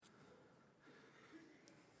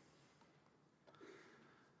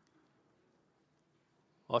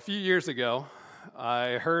Well, a few years ago,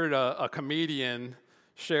 I heard a comedian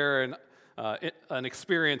share an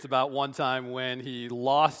experience about one time when the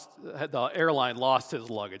airline lost his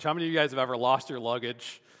luggage. How many of you guys have ever lost your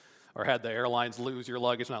luggage or had the airlines lose your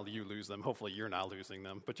luggage? Not that you lose them, hopefully you're not losing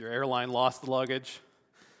them, but your airline lost the luggage.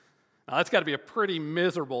 Now, that's got to be a pretty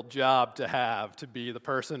miserable job to be the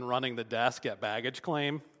person running the desk at baggage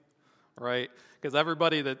claim, right? Because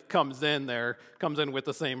everybody that comes in there comes in with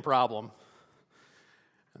the same problem.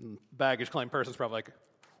 And baggage claim person's probably like,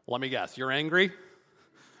 let me guess, you're angry?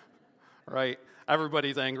 Right?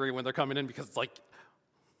 Everybody's angry when they're coming in because it's like,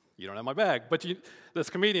 you don't have my bag. But this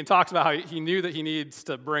comedian talks about how he knew that he needs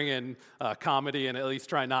to bring in comedy and at least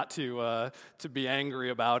try not to be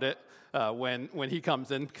angry about it when he comes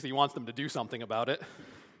in because he wants them to do something about it.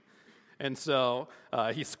 And so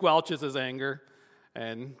he squelches his anger,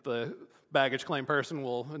 and the baggage claim person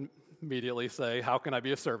will immediately say, how can I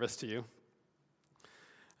be of service to you?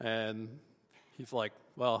 And he's like,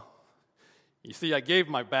 well, you see, I gave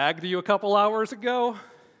my bag to you a couple hours ago,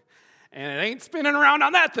 and it ain't spinning around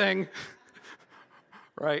on that thing,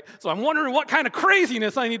 right? So I'm wondering what kind of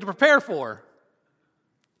craziness I need to prepare for.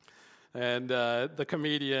 And the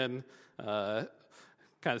comedian kind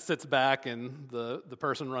of sits back, and the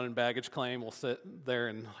person running baggage claim will sit there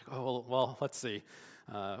and like, oh, well, let's see.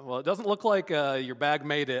 Well, it doesn't look like your bag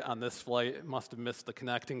made it on this flight. It must have missed the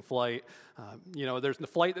connecting flight. There's the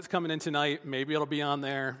flight that's coming in tonight. Maybe it'll be on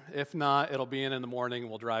there. If not, it'll be in the morning.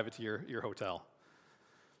 We'll drive it to your hotel.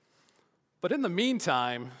 But in the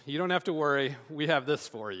meantime, you don't have to worry. We have this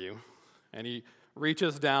for you. And he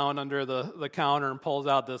reaches down under the counter and pulls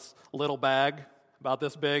out this little bag about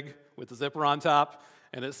this big with the zipper on top.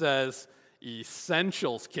 And it says,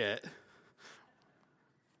 Essentials Kit.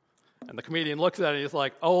 And the comedian looks at it and he's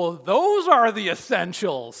like, oh, those are the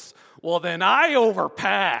essentials. Well, then I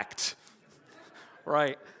overpacked.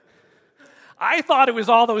 Right. I thought it was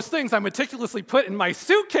all those things I meticulously put in my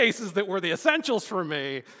suitcases that were the essentials for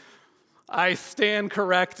me. I stand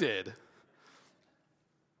corrected.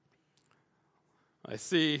 I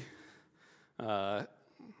see, I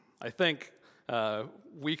think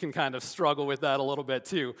we can kind of struggle with that a little bit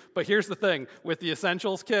too. But here's the thing, with the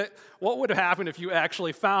Essentials Kit, what would happen if you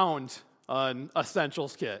actually found an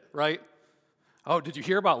Essentials Kit, right? Oh, did you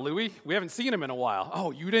hear about Louis? We haven't seen him in a while.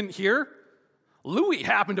 Oh, you didn't hear? Louis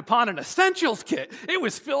happened upon an Essentials Kit. It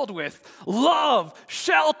was filled with love,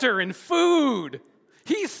 shelter, and food.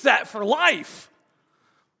 He's set for life,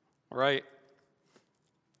 right?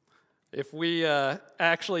 If we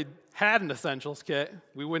actually had an Essentials Kit,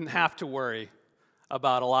 we wouldn't have to worry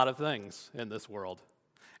about a lot of things in this world.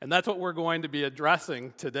 And that's what we're going to be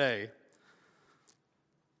addressing today.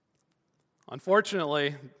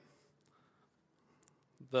 Unfortunately,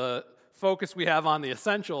 the focus we have on the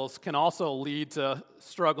essentials can also lead to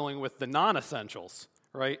struggling with the non-essentials,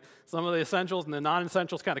 right? Some of the essentials and the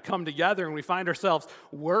non-essentials kind of come together, and we find ourselves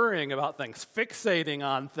worrying about things, fixating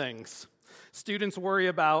on things. Students worry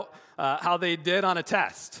about how they did on a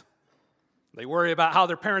test. They worry about how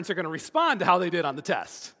their parents are going to respond to how they did on the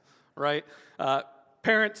test, right?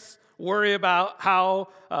 Parents worry about how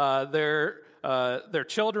their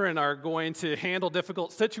children are going to handle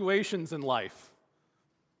difficult situations in life,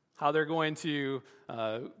 how they're going to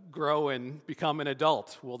grow and become an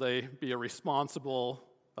adult. Will they be a responsible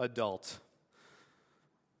adult?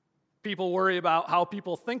 People worry about how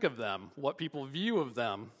people think of them, what people view of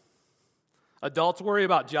them. Adults worry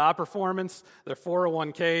about job performance, their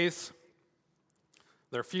 401ks,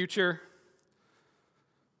 their future.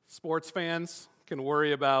 Sports fans can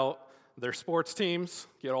worry about their sports teams,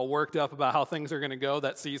 get all worked up about how things are going to go,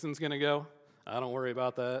 that season's going to go. I don't worry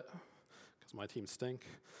about that because my teams stink.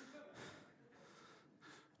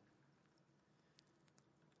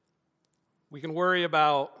 We can worry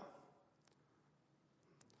about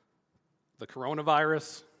the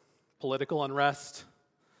coronavirus, political unrest,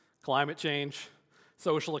 climate change,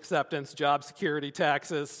 social acceptance, job security,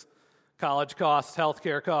 taxes, college costs,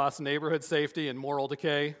 healthcare costs, neighborhood safety, and moral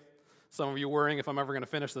decay. Some of you worrying if I'm ever going to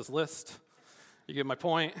finish this list. You get my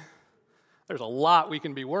point? There's a lot we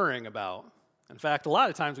can be worrying about. In fact, a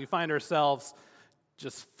lot of times we find ourselves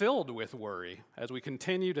just filled with worry as we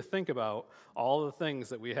continue to think about all the things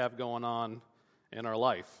that we have going on in our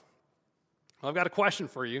life. Well, I've got a question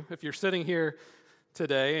for you. If you're sitting here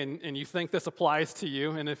today and you think this applies to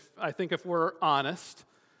you, and I think if we're honest,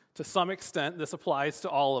 to some extent this applies to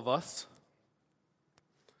all of us.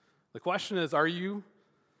 The question is, are you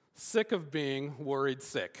sick of being worried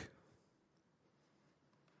sick?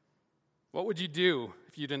 What would you do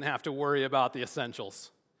if you didn't have to worry about the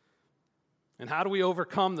essentials? And how do we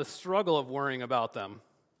overcome the struggle of worrying about them?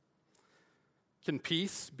 Can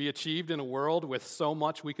peace be achieved in a world with so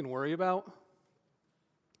much we can worry about?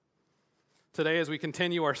 Today, as we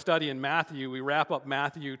continue our study in Matthew, we wrap up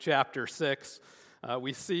Matthew chapter 6.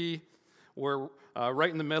 We see we're right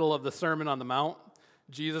in the middle of the Sermon on the Mount,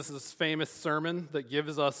 Jesus' famous sermon that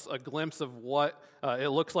gives us a glimpse of what it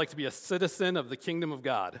looks like to be a citizen of the kingdom of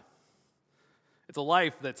God. It's a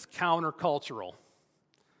life that's countercultural.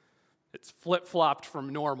 It's flip-flopped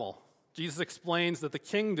from normal. Jesus explains that the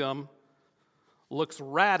kingdom looks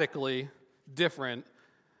radically different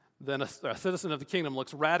than a citizen of the kingdom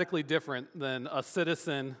looks radically different than a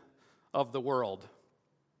citizen of the world.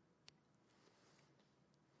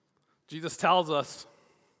 Jesus tells us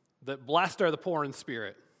that blessed are the poor in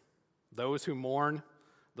spirit, those who mourn,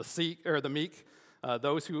 the meek,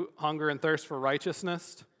 those who hunger and thirst for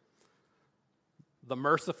righteousness, the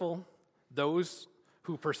merciful, those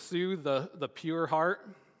who pursue the pure heart,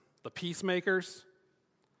 the peacemakers.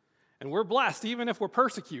 And we're blessed even if we're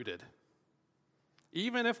persecuted.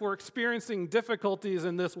 Even if we're experiencing difficulties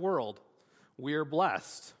in this world, we are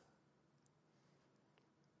blessed.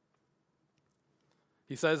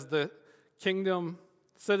 He says the kingdom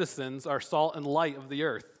citizens are salt and light of the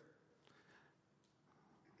earth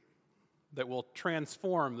that will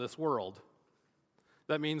transform this world.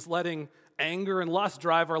 That means letting anger and lust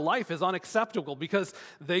drive our life is unacceptable because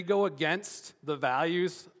they go against the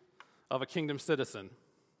values of a kingdom citizen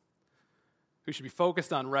who should be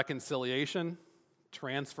focused on reconciliation,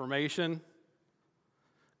 transformation,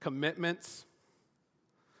 commitments,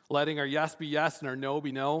 letting our yes be yes and our no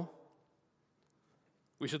be no.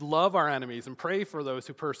 We should love our enemies and pray for those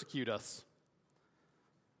who persecute us.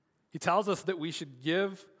 He tells us that we should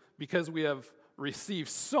give because we have received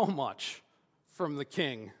so much from the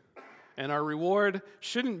King. And our reward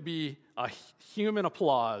shouldn't be a human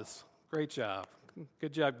applause. Great job.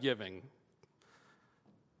 Good job giving.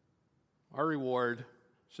 Our reward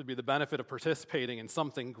should be the benefit of participating in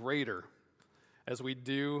something greater as we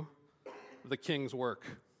do the King's work.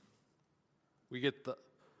 We get the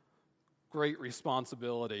great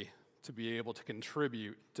responsibility to be able to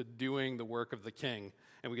contribute to doing the work of the King,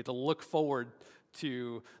 and we get to look forward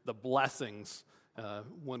to the blessings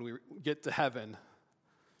when we get to heaven.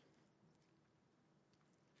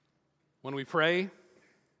 When we pray,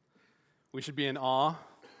 we should be in awe,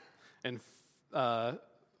 and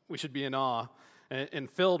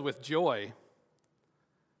filled with joy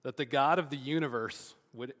that the God of the universe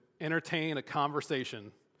would entertain a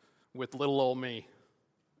conversation with little old me.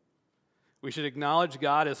 We should acknowledge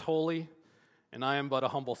God as holy, and I am but a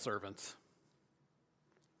humble servant.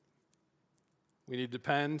 We need to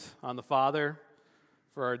depend on the Father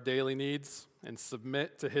for our daily needs and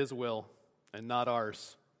submit to His will and not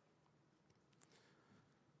ours.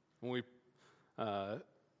 When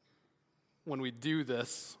we do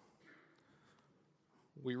this,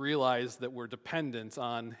 we realize that we're dependent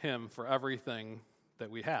on Him for everything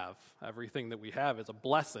that we have. Everything that we have is a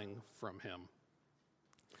blessing from Him.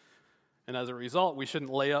 And as a result, we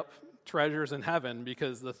shouldn't lay up treasures in heaven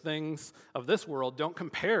because the things of this world don't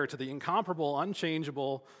compare to the incomparable,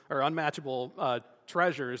 unchangeable, or unmatchable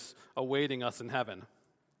treasures awaiting us in heaven.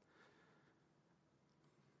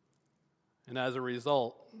 And as a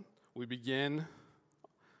result, we begin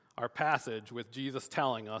our passage with Jesus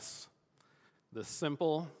telling us the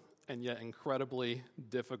simple and yet incredibly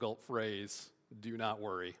difficult phrase, "Do not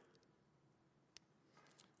worry."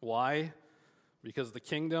 Why? Because the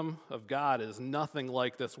kingdom of God is nothing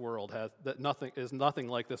like this world has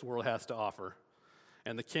to offer.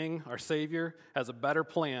 And the King, our Savior, has a better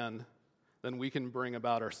plan than we can bring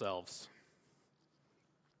about ourselves.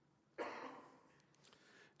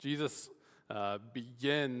 Jesus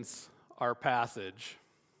begins our passage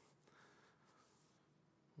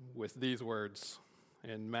with these words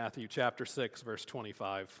in Matthew chapter 6, verse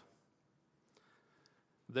 25.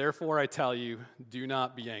 "Therefore I tell you, do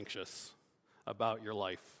not be anxious about your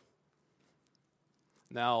life."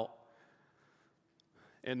 Now,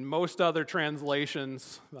 in most other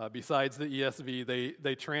translations, besides the ESV,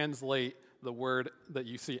 they translate the word that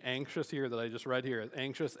you see anxious here, that I just read here, as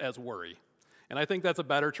anxious as worry. And I think that's a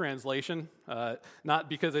better translation, not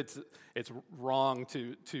because it's wrong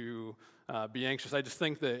to be anxious. I just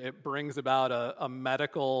think that it brings about a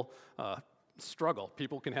medical struggle.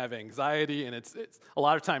 People can have anxiety, and it's a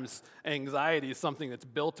lot of times anxiety is something that's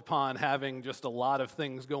built upon having just a lot of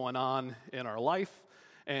things going on in our life.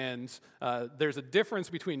 And there's a difference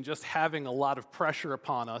between just having a lot of pressure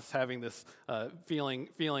upon us, having this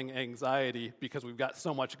feeling anxiety because we've got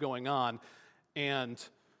so much going on, and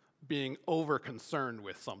being over concerned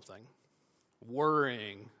with something,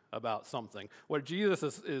 worrying about something. What Jesus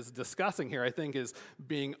is discussing here, I think, is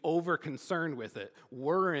being over concerned with it,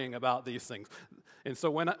 worrying about these things. And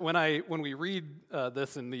so when we read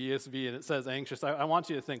this in the ESV and it says anxious, I want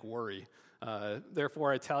you to think worry.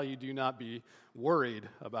 Therefore, I tell you, do not be worried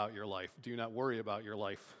about your life. Do not worry about your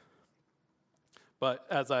life. But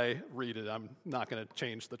as I read it, I'm not going to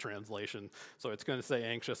change the translation. So it's going to say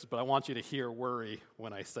anxious, but I want you to hear worry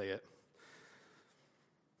when I say it.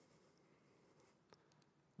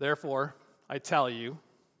 Therefore, I tell you,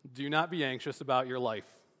 do not be anxious about your life,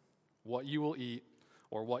 what you will eat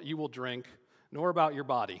or what you will drink, nor about your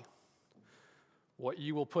body, what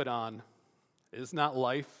you will put on. Is not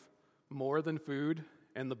life more than food,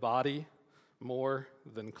 and the body more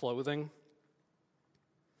than clothing?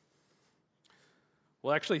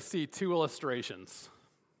 We'll actually see two illustrations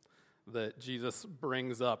that Jesus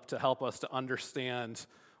brings up to help us to understand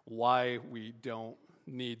why we don't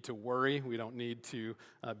need to worry. We don't need to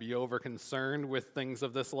be over concerned with things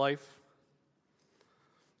of this life.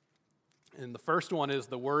 And the first one is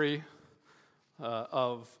the worry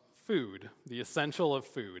of food, the essential of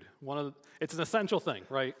food. It's an essential thing,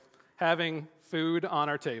 right? Having food on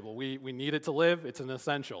our table. We need it to live. It's an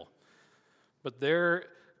essential. But there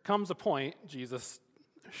comes a point, Jesus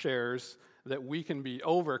shares, that we can be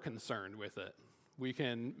over concerned with it. We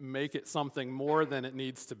can make it something more than it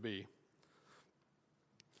needs to be.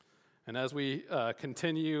 And as we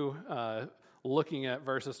continue looking at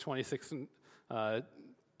verses 26 and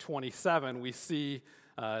 27, we see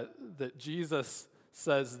that Jesus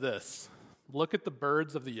says this: look at the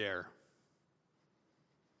birds of the air.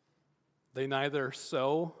 They neither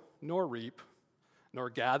sow nor reap, nor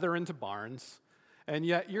gather into barns, and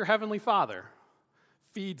yet your heavenly Father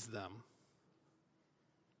feeds them.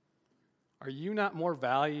 Are you not more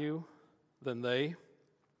value than they?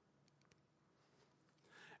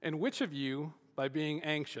 And which of you, by being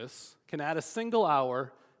anxious, can add a single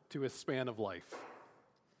hour to his span of life?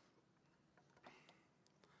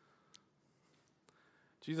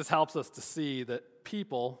 Jesus helps us to see that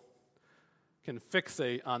people can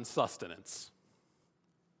fixate on sustenance.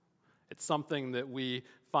 It's something that we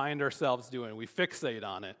find ourselves doing. We fixate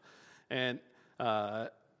on it. And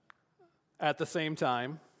at the same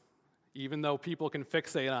time, even though people can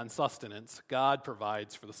fixate on sustenance, God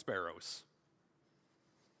provides for the sparrows,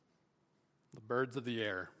 the birds of the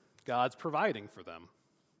air. God's providing for them.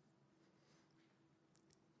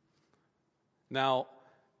 Now,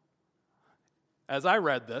 as I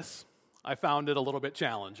read this, I found it a little bit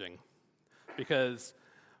challenging because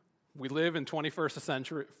we live in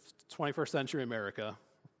 21st century America,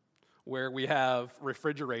 where we have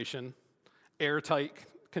refrigeration, airtight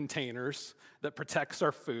containers that protects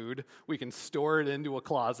our food. We can store it into a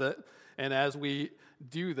closet, and as we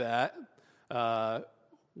do that,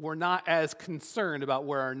 we're not as concerned about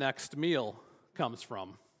where our next meal comes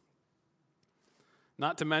from.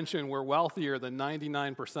 Not to mention, we're wealthier than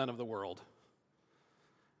 99% of the world.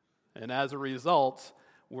 And as a result,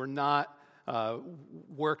 we're not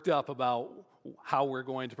worked up about how we're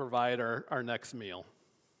going to provide our next meal.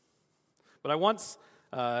 But I once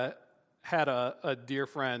had a dear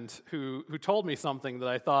friend who told me something that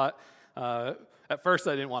I thought, at first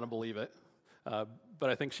I didn't want to believe it, but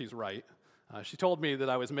I think she's right. She told me that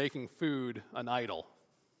I was making food an idol.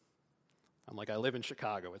 I'm like, I live in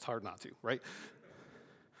Chicago. It's hard not to, right?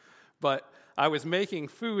 But I was making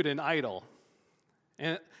food an idol.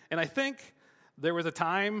 And I think there was a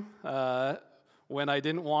time when I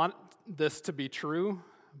didn't want this to be true,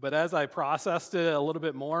 but as I processed it a little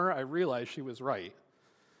bit more, I realized she was right.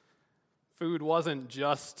 Food wasn't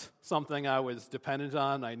just something I was dependent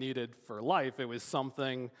on, I needed for life. It was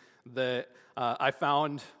something that I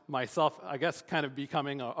found myself, I guess, kind of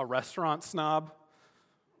becoming a restaurant snob,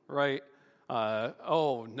 right?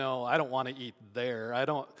 Oh, no, I don't want to eat there.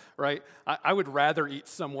 I would rather eat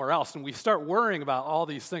somewhere else. And we start worrying about all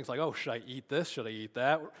these things like, oh, should I eat this? Should I eat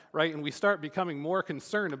that? Right? And we start becoming more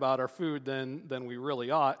concerned about our food than we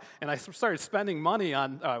really ought. And I started spending money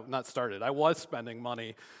on, I was spending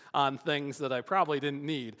money on things that I probably didn't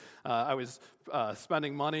need. I was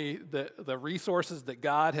spending money, the resources that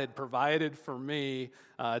God had provided for me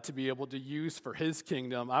to be able to use for His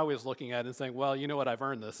kingdom. I was looking at it and saying, well, you know what, I've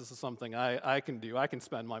earned this. This is something I can do. I can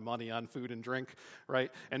spend my money on food and drink,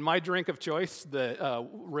 right? And my drink of choice that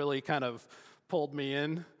really kind of pulled me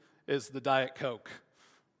in is the Diet Coke,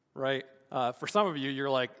 right? For some of you, you're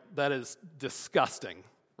like, that is disgusting,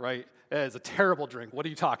 right? It is a terrible drink. What are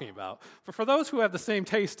you talking about? But for those who have the same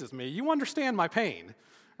taste as me, you understand my pain,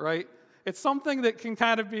 right? It's something that can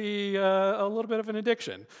kind of be a little bit of an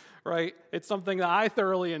addiction, right? It's something that I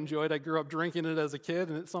thoroughly enjoyed. I grew up drinking it as a kid,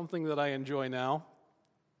 and it's something that I enjoy now.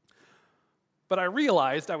 But I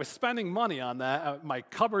realized I was spending money on that. My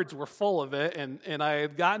cupboards were full of it, and I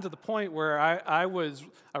had gotten to the point where I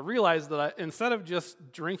realized that instead of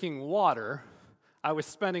just drinking water, I was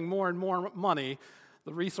spending more and more money.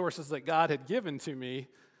 The resources that God had given to me,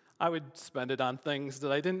 I would spend it on things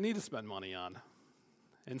that I didn't need to spend money on.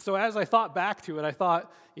 And so as I thought back to it, I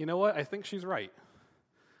thought, you know what? I think she's right.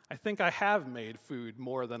 I think I have made food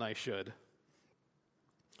more than I should.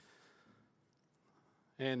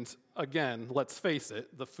 And again, let's face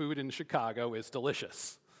it, the food in Chicago is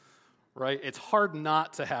delicious, right? It's hard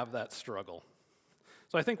not to have that struggle.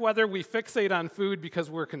 So I think whether we fixate on food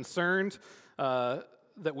because we're concerned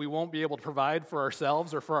that we won't be able to provide for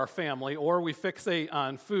ourselves or for our family, or we fixate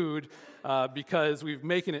on food because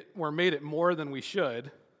we're made it more than we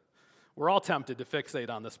should, we're all tempted to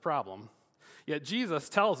fixate on this problem. Yet Jesus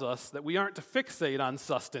tells us that we aren't to fixate on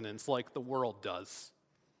sustenance like the world does.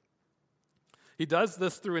 He does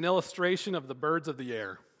this through an illustration of the birds of the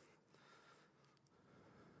air.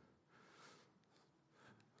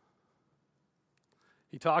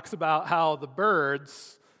 He talks about how the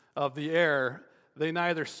birds of the air, they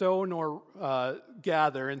neither sow nor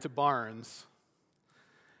gather into barns.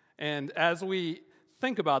 And as we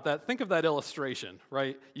think about that, think of that illustration,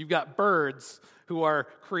 right? You've got birds who are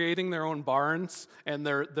creating their own barns, and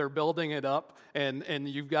they're building it up, and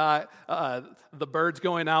you've got the birds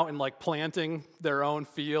going out and like planting their own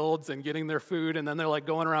fields and getting their food, and then they're like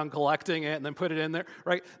going around collecting it and then put it in there,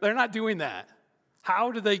 right? They're not doing that.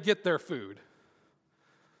 How do they get their food?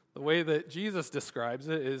 The way that Jesus describes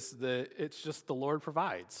it is that it's just the Lord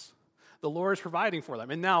provides. The Lord is providing for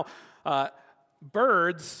them. And now,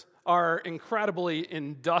 birds are incredibly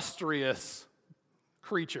industrious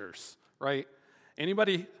creatures, right?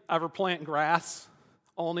 Anybody ever plant grass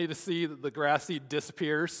only to see that the grass seed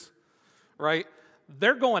disappears, right?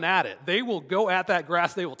 They're going at it. They will go at that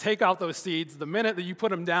grass. They will take out those seeds. The minute that you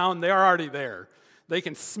put them down, they're already there. They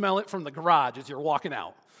can smell it from the garage as you're walking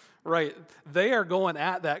out, right? They are going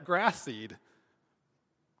at that grass seed.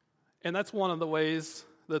 And that's one of the ways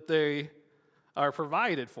that they are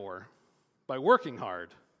provided for, by working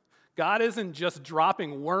hard. God isn't just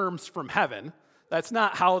dropping worms from heaven. That's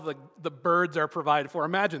not how the birds are provided for.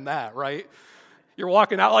 Imagine that, right? You're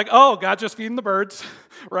walking out like, oh, God just feeding the birds,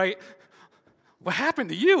 right? What happened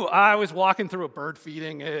to you? I was walking through a bird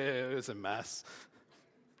feeding. It was a mess.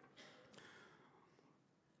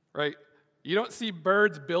 Right? You don't see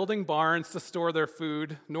birds building barns to store their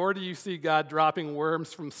food, nor do you see God dropping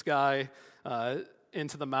worms from sky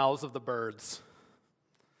into the mouths of the birds.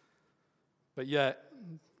 But yet,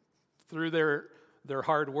 through their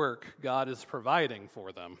hard work, God is providing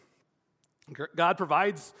for them. God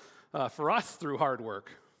provides for us through hard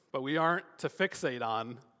work, but we aren't to fixate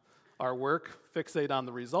on our work, fixate on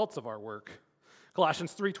the results of our work.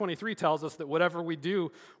 Colossians 3:23 tells us that whatever we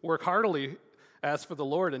do, work heartily as for the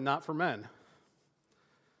Lord and not for men.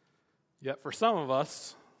 Yet for some of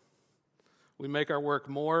us, we make our work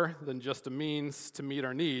more than just a means to meet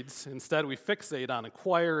our needs. Instead, we fixate on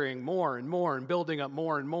acquiring more and more and building up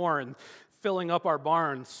more and filling up our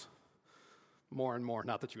barns more and more.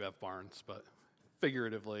 Not that you have barns, but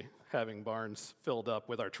figuratively having barns filled up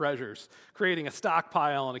with our treasures, creating a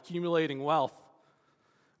stockpile and accumulating wealth.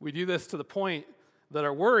 We do this to the point that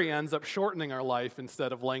our worry ends up shortening our life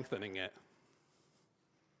instead of lengthening it.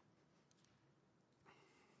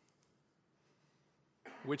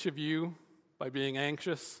 Which of you, by being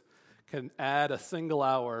anxious, can add a single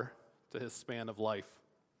hour to his span of life?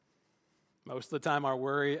 Most of the time, our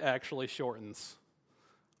worry actually shortens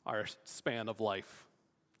our span of life,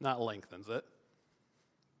 not lengthens it.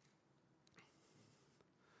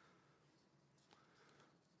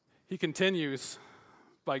 He continues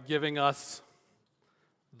by giving us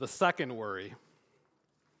the second worry.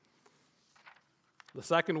 The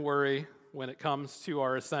second worry, when it comes to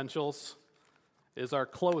our essentials, is our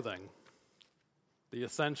clothing. The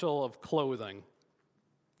essential of clothing.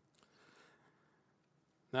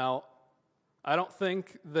 Now, I don't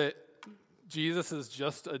think that Jesus is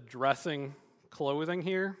just addressing clothing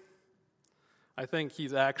here. I think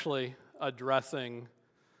he's actually addressing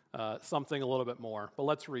something a little bit more. But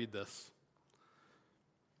let's read this.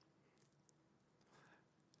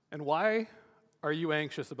 And why are you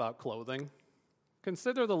anxious about clothing?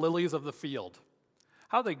 Consider the lilies of the field,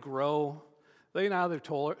 how they grow. They neither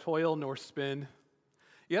toil nor spin.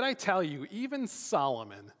 Yet I tell you, even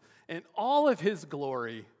Solomon, in all of his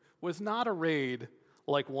glory, was not arrayed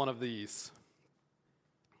like one of these.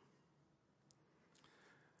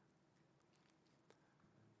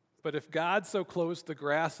 But if God so clothes the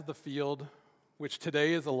grass of the field, which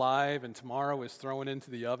today is alive and tomorrow is thrown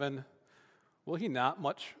into the oven, will he not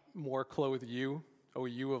much more clothe you, O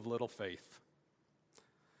you of little faith.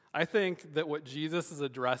 I think that what Jesus is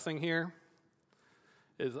addressing here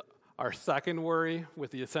is our second worry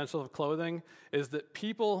with the essential of clothing is that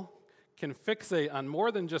people can fixate on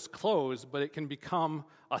more than just clothes, but it can become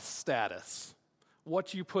a status.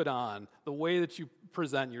 What you put on, the way that you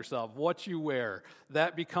present yourself, what you wear,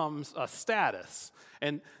 that becomes a status.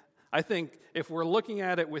 And I think if we're looking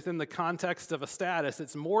at it within the context of a status,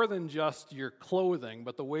 it's more than just your clothing,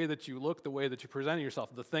 but the way that you look, the way that you present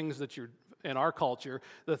yourself, the things that you're, in our culture,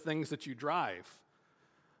 the things that you drive.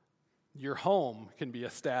 Your home can be a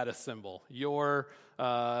status symbol. Your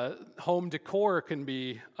home decor can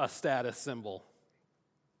be a status symbol.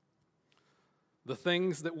 The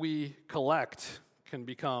things that we collect can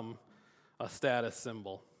become a status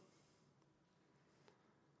symbol.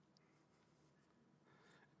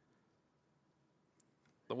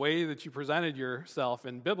 The way that you presented yourself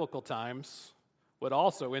in biblical times would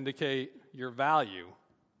also indicate your value,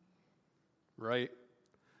 right?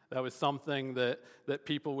 That was something that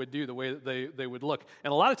people would do, the way that they would look.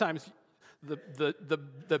 And a lot of times,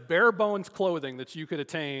 the bare bones clothing that you could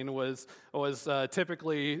attain was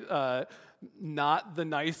typically not the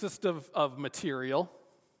nicest of material.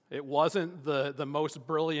 It wasn't the most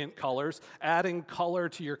brilliant colors. Adding color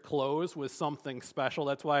to your clothes was something special.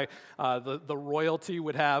 That's why the royalty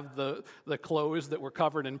would have the clothes that were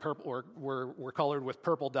covered in purple or were colored with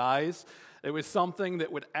purple dyes. It was something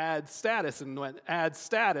that would add status, and when it adds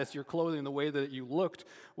status, your clothing, the way that you looked,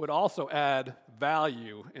 would also add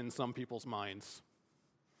value in some people's minds.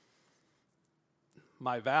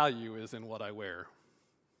 My value is in what I wear.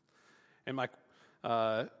 And my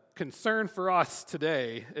concern for us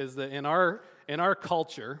today is that in our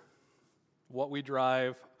culture, what we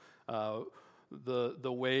drive,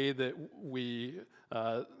 the way that we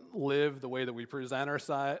live, the way that we present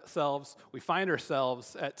ourselves, we find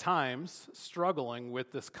ourselves at times struggling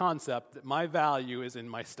with this concept that my value is in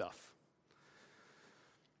my stuff.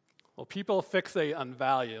 Well, people fixate on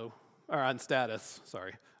value, or on status,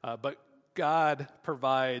 but God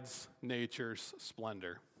provides nature's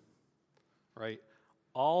splendor, right?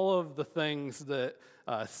 All of the things that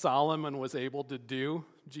Solomon was able to do,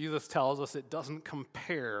 Jesus tells us it doesn't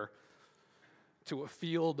compare to a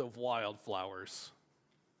field of wildflowers.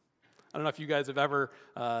 I don't know if you guys have ever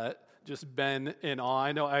just been in awe.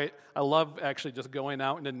 I know I love actually just going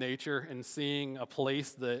out into nature and seeing a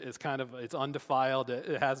place that is it's undefiled.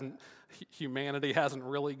 Humanity hasn't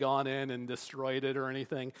really gone in and destroyed it or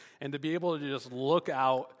anything. And to be able to just look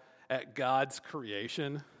out at God's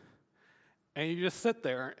creation, and you just sit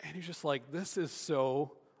there and you're just like, this is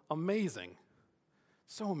so amazing.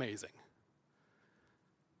 So amazing.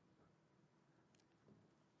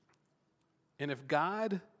 And if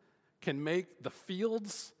God can make the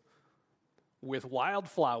fields with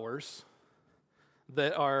wildflowers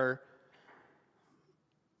that are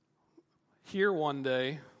here one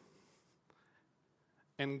day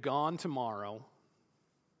and gone tomorrow,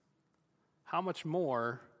 how much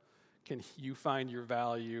more can you find your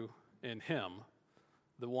value in Him,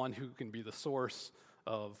 the one who can be the source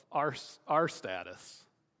of our status?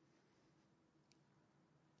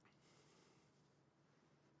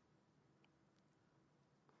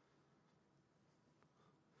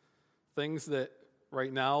 Things that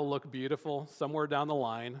right now look beautiful, somewhere down the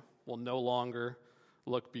line, will no longer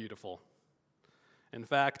look beautiful. In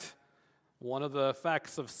fact, one of the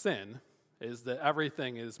effects of sin is that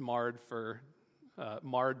everything is marred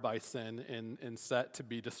by sin and set to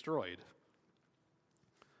be destroyed.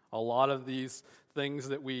 A lot of these things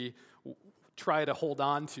that we try to hold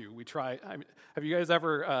on to, have you guys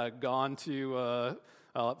ever gone to,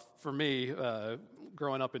 for me,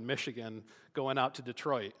 growing up in Michigan, going out to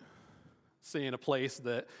Detroit, seeing a place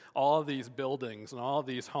that all of these buildings and all of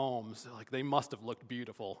these homes, they must have looked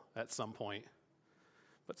beautiful at some point.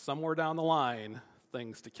 But somewhere down the line,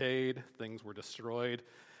 things decayed, things were destroyed,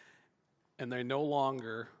 and they no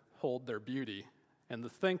longer hold their beauty. And to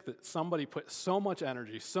think that somebody put so much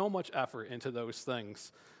energy, so much effort into those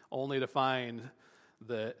things, only to find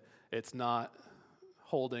that it's not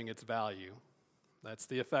holding its value. That's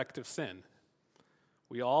the effect of sin.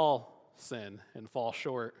 We all sin and fall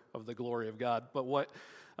short of the glory of God. But what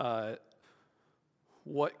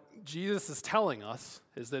Jesus is telling us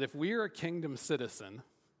is that if we are a kingdom citizen,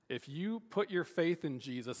 if you put your faith in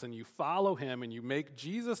Jesus and you follow Him and you make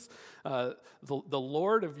Jesus the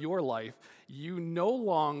Lord of your life, you no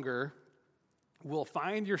longer will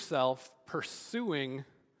find yourself pursuing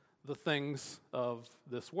the things of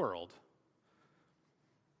this world.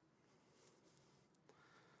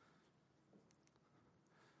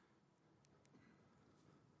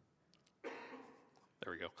 There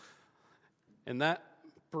There we go. And that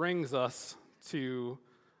brings us to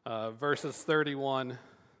verses 30, 31,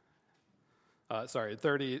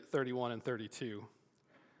 and 32.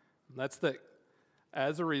 And that's that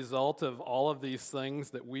as a result of all of these things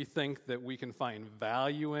that we think that we can find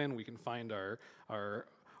value in, we can find our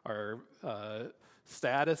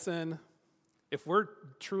status in, if we're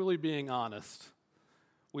truly being honest,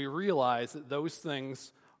 we realize that those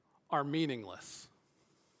things are meaningless.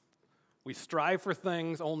 We strive for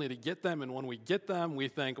things only to get them, and when we get them, we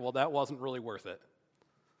think, well, that wasn't really worth it.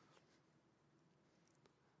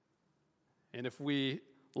 And if we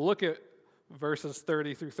look at verses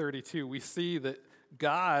 30 through 32, we see that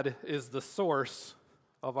God is the source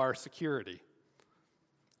of our security.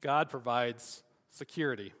 God provides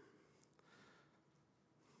security.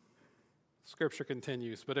 Scripture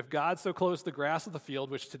continues, but if God so clothes the grass of the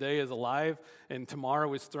field, which today is alive and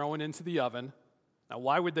tomorrow is thrown into the oven. Now,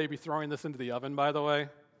 why would they be throwing this into the oven, by the way?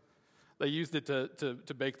 They used it to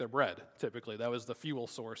bake their bread, typically. That was the fuel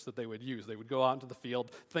source that they would use. They would go out into the field,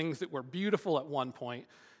 things that were beautiful at one point,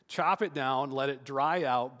 chop it down, let it dry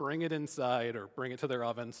out, bring it inside, or bring it to their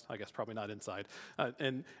ovens, I guess probably not inside,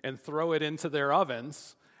 and throw it into their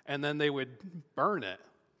ovens, and then they would burn it.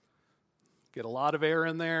 Get a lot of air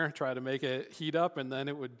in there, try to make it heat up, and then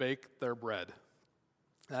it would bake their bread.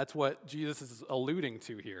 That's what Jesus is alluding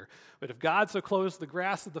to here. But if God so clothes the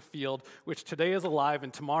grass of the field, which today is alive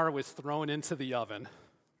and tomorrow is thrown into the oven,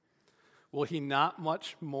 will he not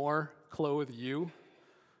much more clothe you,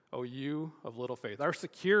 O you of little faith? Our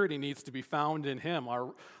security needs to be found in him,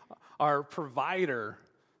 our provider,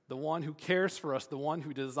 the one who cares for us, the one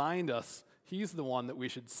who designed us. He's the one that we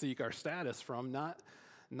should seek our status from, not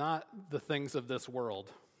the things of this world.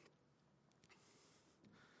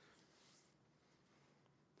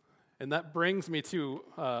 And that brings me to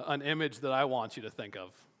an image that I want you to think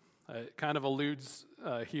of. It kind of alludes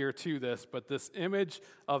here to this, but this image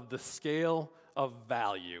of the scale of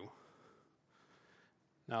value.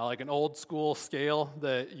 Now, like an old school scale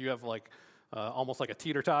that you have like almost like a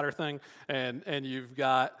teeter-totter thing, and you've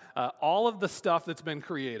got all of the stuff that's been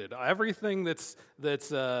created, everything that's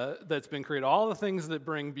been created, all the things that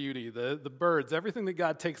bring beauty, the birds, everything that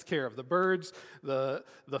God takes care of, the birds, the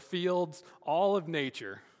fields, all of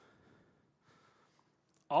nature,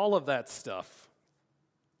 all of that stuff.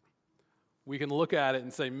 We can look at it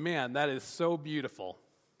and say, man, that is so beautiful.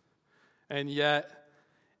 And yet,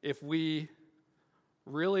 if we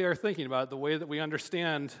really are thinking about it, the way that we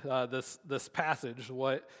understand this passage,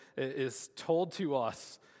 what is told to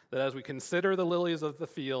us, that as we consider the lilies of the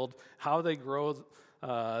field, how they grow,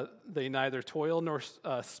 they neither toil nor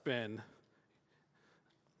spin.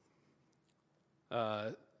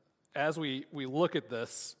 As we look at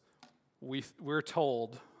this, we're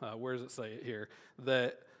told, where does it say it here,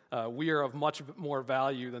 that we are of much more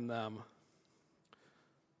value than them.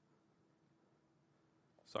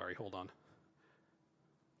 Sorry, hold on.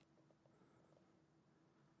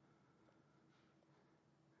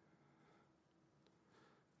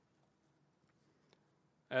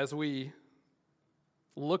 As we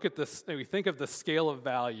look at this, and we think of the scale of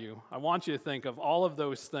value, I want you to think of all of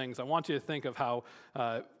those things. I want you to think of how,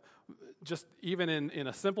 just even in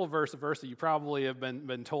a simple verse that you probably have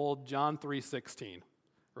been told, John 3:16,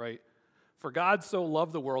 right? For God so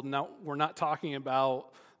loved the world. Now, we're not talking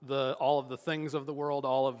about all of the things of the world,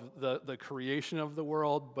 all of the creation of the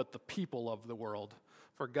world, but the people of the world.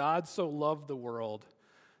 For God so loved the world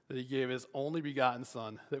that he gave his only begotten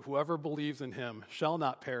Son, that whoever believes in him shall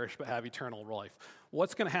not perish but have eternal life.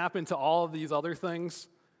 What's going to happen to all of these other things?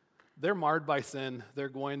 They're marred by sin.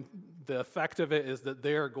 The effect of it is that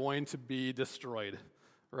they are going to be destroyed,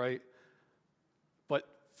 right? But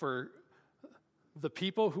for the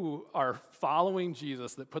people who are following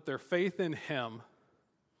Jesus, that put their faith in him,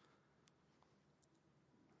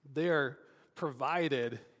 they are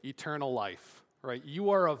provided eternal life. Right? You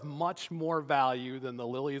are of much more value than the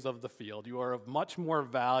lilies of the field. You are of much more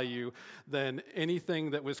value than anything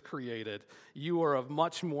that was created. You are of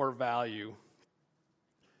much more value.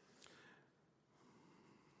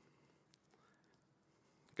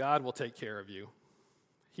 God will take care of you.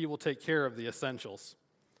 He will take care of the essentials.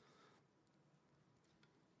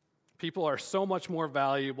 People are so much more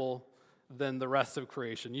valuable than the rest of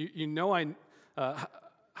creation. You know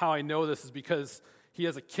how I know this is because he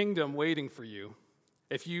has a kingdom waiting for you.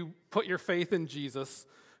 If you put your faith in Jesus,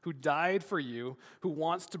 who died for you, who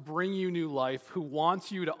wants to bring you new life, who wants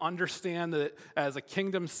you to understand that as a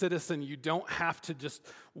kingdom citizen, you don't have to just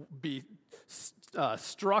be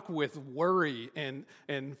struck with worry and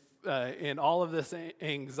all of this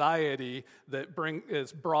anxiety that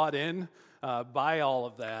is brought in by all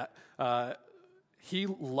of that. He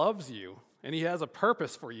loves you, and he has a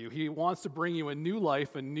purpose for you. He wants to bring you a new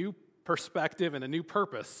life, a new perspective, and a new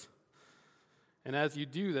purpose. And as you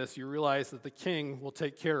do this, you realize that the King will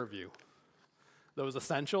take care of you. Those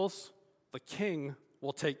essentials, the King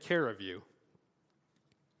will take care of you.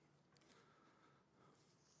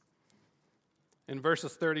 In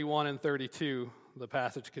verses 31 and 32, the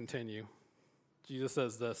passage continue. Jesus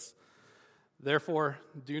says this, "Therefore,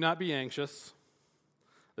 do not be anxious."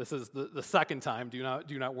 This is the second time, do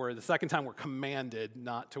not worry. The second time we're commanded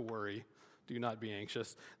not to worry. Do not be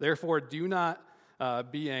anxious. "Therefore, do not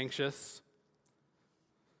be anxious,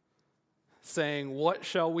 saying, 'What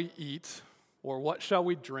shall we eat?' or 'What shall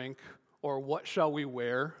we drink?' or 'What shall we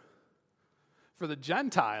wear?' For the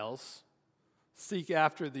Gentiles seek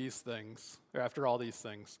after these things, or after all these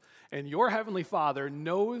things. And your heavenly Father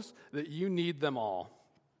knows that you need them all."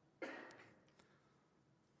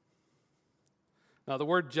 Now, the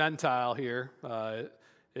word Gentile here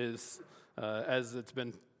is, as it's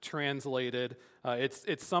been translated,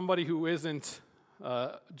 it's somebody who isn't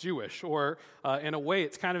Jewish, or in a way,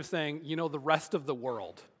 it's kind of saying, the rest of the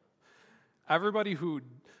world. Everybody who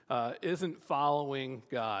isn't following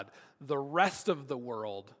God, the rest of the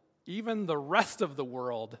world, even the rest of the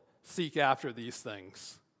world, seek after these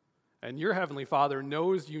things. And your heavenly Father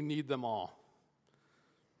knows you need them all.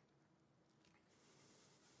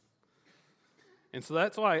 And so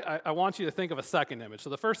that's why I want you to think of a second image. So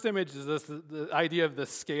the first image is the idea of the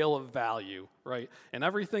scale of value, right? And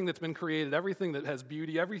everything that's been created, everything that has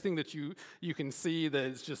beauty, everything that you can see that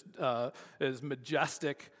is just is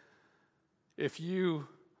majestic. If you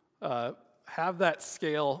have that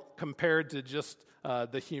scale compared to just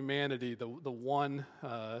the humanity, the one,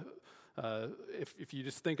 if you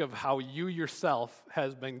just think of how you yourself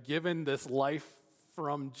has been given this life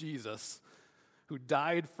from Jesus, who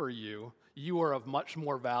died for you, you are of much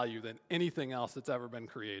more value than anything else that's ever been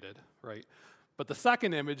created, right? But the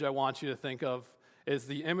second image I want you to think of is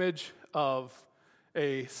the image of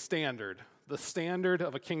a standard, the standard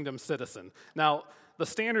of a kingdom citizen. Now, the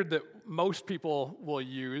standard that most people will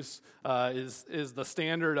use is the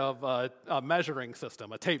standard of a measuring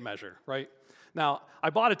system, a tape measure, right? Now, I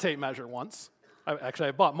bought a tape measure once.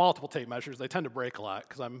 I bought multiple tape measures. They tend to break a lot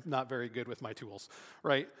because I'm not very good with my tools,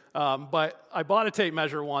 right? But I bought a tape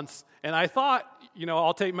measure once, and I thought,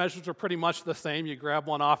 all tape measures are pretty much the same. You grab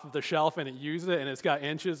one off of the shelf and you use it, and it's got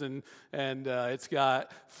inches and it's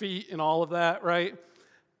got feet and all of that, right?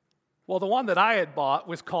 Well, the one that I had bought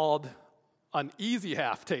was called an easy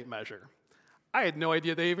half tape measure. I had no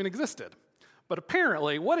idea they even existed. But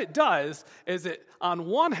apparently, what it does is it, on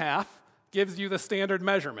one half, gives you the standard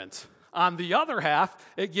measurement. On the other half,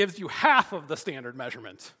 it gives you half of the standard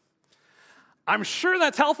measurement. I'm sure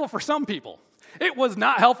that's helpful for some people. It was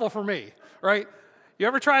not helpful for me, right? You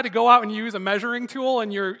ever try to go out and use a measuring tool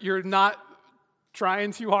and you're not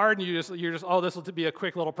trying too hard and you're just this will be a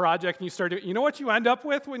quick little project, and you start doing, you know what you end up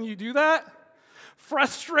with when you do that?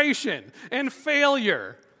 Frustration and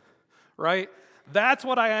failure, right? That's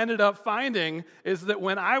what I ended up finding, is that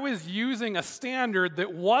when I was using a standard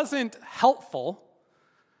that wasn't helpful,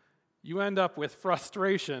 you end up with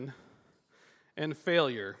frustration and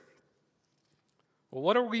failure. Well,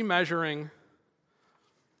 what are we measuring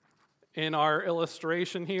in our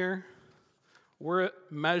illustration here? We're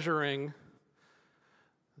measuring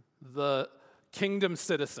the kingdom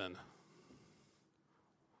citizen.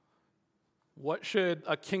 What should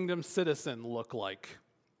a kingdom citizen look like?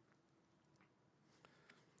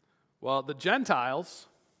 Well, the Gentiles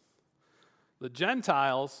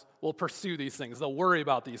will pursue these things. They'll worry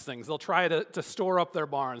about these things. They'll try to store up their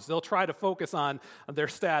barns. They'll try to focus on their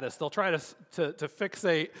status. They'll try to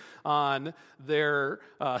fixate on their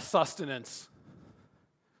sustenance.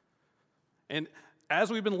 And as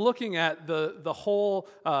we've been looking at the whole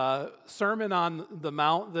Sermon on the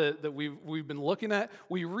Mount that we've been looking at,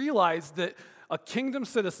 we realize that a kingdom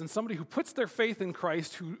citizen, somebody who puts their faith in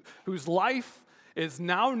Christ, whose life is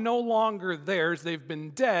now no longer theirs. They've been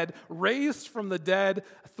dead, raised from the dead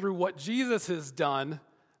through what Jesus has done.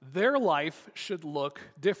 Their life should look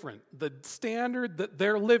different. The standard that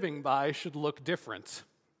they're living by should look different.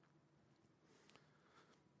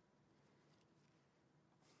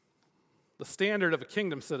 The standard of a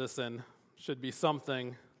kingdom citizen should be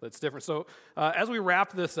something that's different. So as we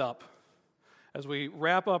wrap this up, as we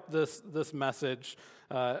wrap up this message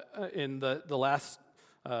in the last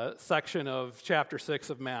section of chapter 6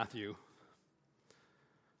 of Matthew,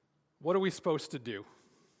 what are we supposed to do?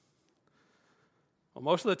 Well,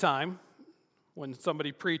 most of the time, when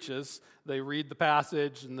somebody preaches, they read the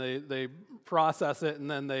passage and they process it, and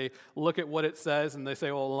then they look at what it says and they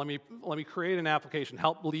say, well, let me create an application,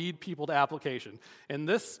 help lead people to application. In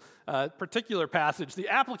this particular passage, the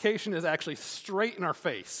application is actually straight in our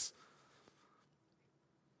face.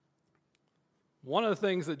 One of the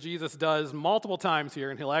things that Jesus does multiple times here,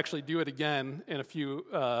 and he'll actually do it again in a few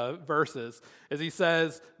verses, is he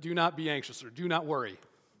says, do not be anxious or do not worry.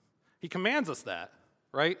 He commands us that,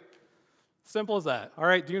 right? Simple as that. All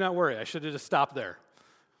right, do not worry. I should have just stopped there.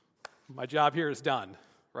 My job here is done,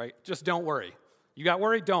 right? Just don't worry. You got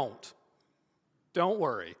worried? Don't. Don't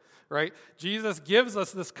worry, right? Jesus gives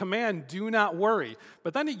us this command, do not worry.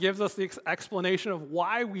 But then he gives us the explanation of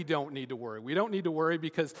why we don't need to worry. We don't need to worry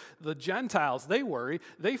because the Gentiles, they worry.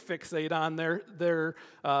 They fixate on their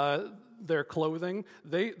clothing.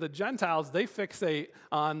 The Gentiles, they fixate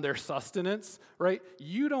on their sustenance, right?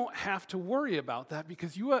 You don't have to worry about that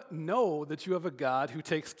because you know that you have a God who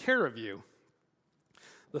takes care of you.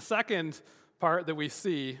 The second part that we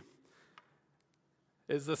see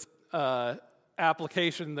is this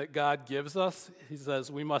application that God gives us. He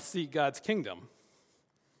says we must seek God's kingdom.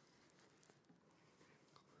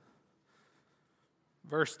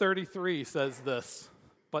 Verse 33 says this,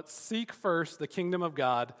 but seek first the kingdom of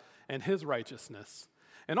God and his righteousness.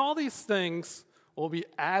 And all these things will be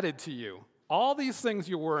added to you. All these things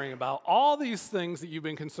you're worrying about, all these things that you've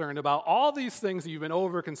been concerned about, all these things that you've been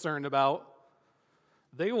over-concerned about,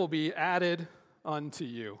 they will be added unto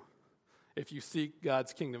you if you seek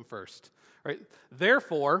God's kingdom first. Right?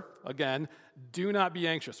 Therefore, again, do not be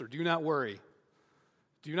anxious or do not worry.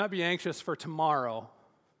 Do not be anxious for tomorrow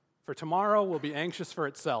will be anxious for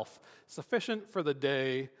itself. Sufficient for the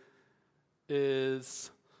day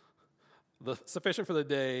is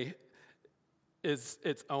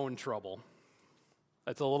its own trouble.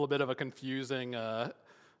 That's a little bit of a confusing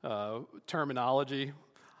terminology.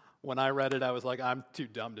 When I read it, I was like, I'm too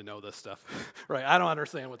dumb to know this stuff, right? I don't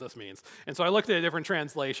understand what this means. And so I looked at a different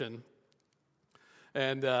translation,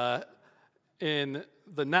 and in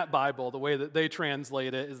the Net Bible, the way that they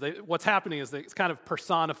translate it is what's happening is it's kind of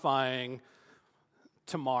personifying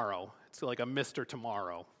tomorrow. It's like a Mr.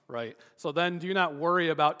 Tomorrow, right? So then do not worry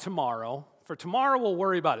about tomorrow, for tomorrow will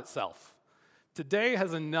worry about itself. Today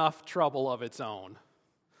has enough trouble of its own,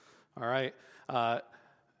 all right?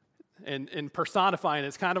 And personifying,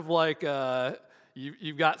 it's kind of like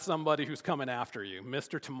you've got somebody who's coming after you,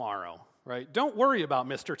 Mr. Tomorrow, right? Don't worry about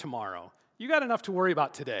Mr. Tomorrow. You got enough to worry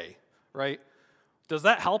about today, right? Does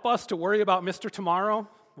that help us to worry about Mr. Tomorrow?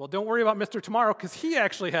 Well, don't worry about Mr. Tomorrow because he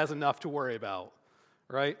actually has enough to worry about,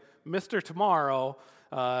 right? Mr. Tomorrow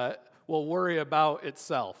will worry about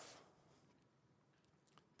itself.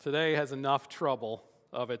 Today has enough trouble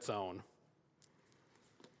of its own.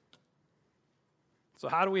 So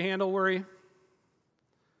how do we handle worry?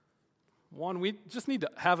 One, we just need to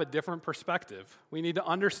have a different perspective. We need to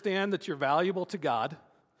understand that you're valuable to God.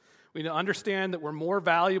 We need to understand that we're more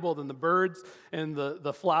valuable than the birds and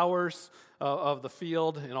the flowers of the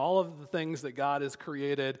field and all of the things that God has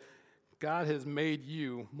created. God has made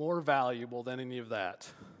you more valuable than any of that.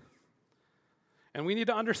 And we need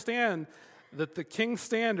to understand that the king's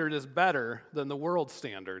standard is better than the world's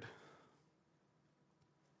standard.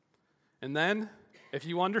 And then, if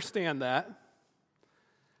you understand that,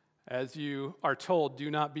 as you are told, do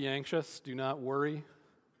not be anxious, do not worry,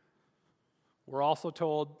 we're also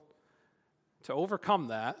told to overcome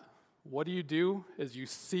that, what do? Is you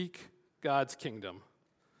seek God's kingdom.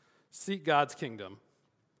 Seek God's kingdom.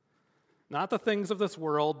 Not the things of this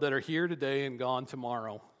world that are here today and gone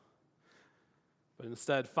tomorrow, but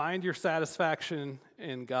instead find your satisfaction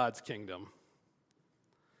in God's kingdom.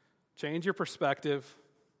 Change your perspective.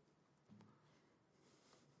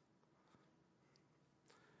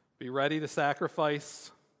 Be ready to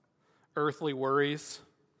sacrifice earthly worries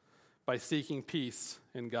by seeking peace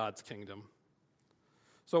in God's kingdom.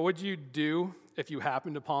 So what would you do if you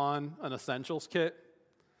happened upon an essentials kit?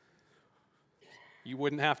 You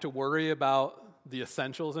wouldn't have to worry about the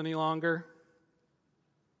essentials any longer.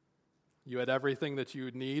 You had everything that you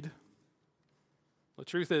would need. The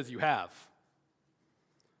truth is you have.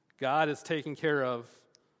 God is taking care of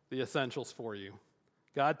the essentials for you.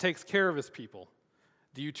 God takes care of his people.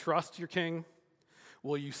 Do you trust your king?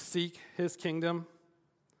 Will you seek his kingdom?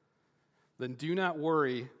 Then do not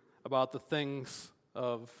worry about the things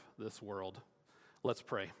of this world. Let's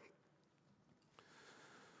pray.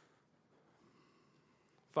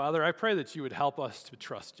 Father, I pray that you would help us to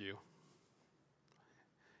trust you.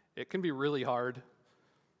 It can be really hard.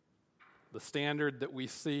 The standard that we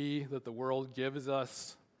see that the world gives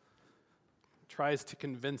us tries to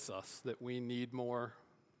convince us that we need more,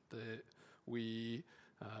 that we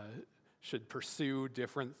should pursue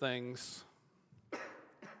different things,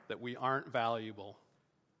 that we aren't valuable.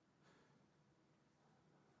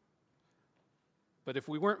 But if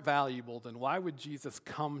we weren't valuable, then why would Jesus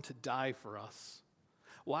come to die for us?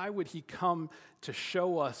 Why would he come to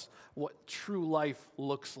show us what true life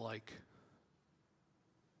looks like?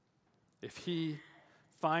 If he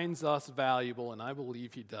finds us valuable, and I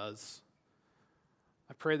believe he does,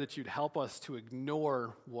 I pray that you'd help us to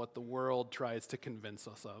ignore what the world tries to convince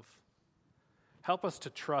us of. Help us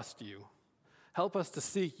to trust you. Help us to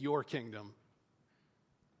seek your kingdom.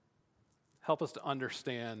 Help us to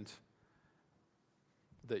understand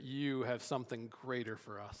that you have something greater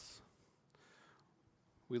for us.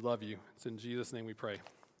 We love you. It's in Jesus' name we pray.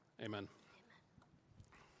 Amen.